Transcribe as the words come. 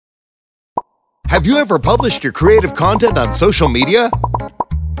Have you ever published your creative content on social media?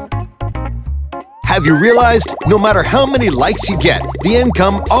 Have you realized no matter how many likes you get, the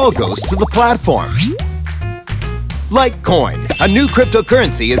income all goes to the platform? LikeCoin, a new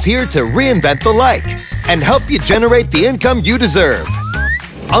cryptocurrency, is here to reinvent the like and help you generate the income you deserve.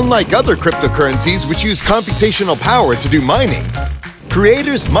 Unlike other cryptocurrencies which use computational power to do mining,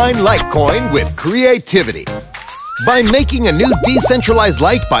 creators mine LikeCoin with creativity. By making a new decentralized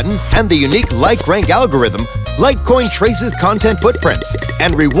like button and the unique LikeRank algorithm, LikeCoin traces content footprints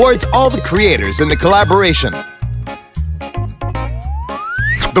and rewards all the creators in the collaboration.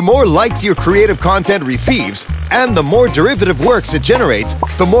 The more likes your creative content receives, and the more derivative works it generates,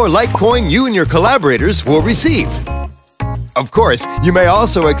 the more LikeCoin you and your collaborators will receive. Of course, you may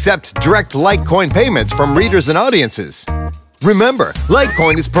also accept direct LikeCoin payments from readers and audiences. Remember,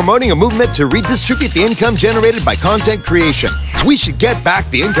 LikeCoin is promoting a movement to redistribute the income generated by content creation. We should get back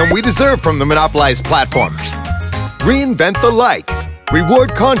the income we deserve from the monopolized platforms. Reinvent the like.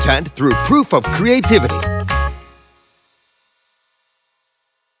 Reward content through proof of creativity.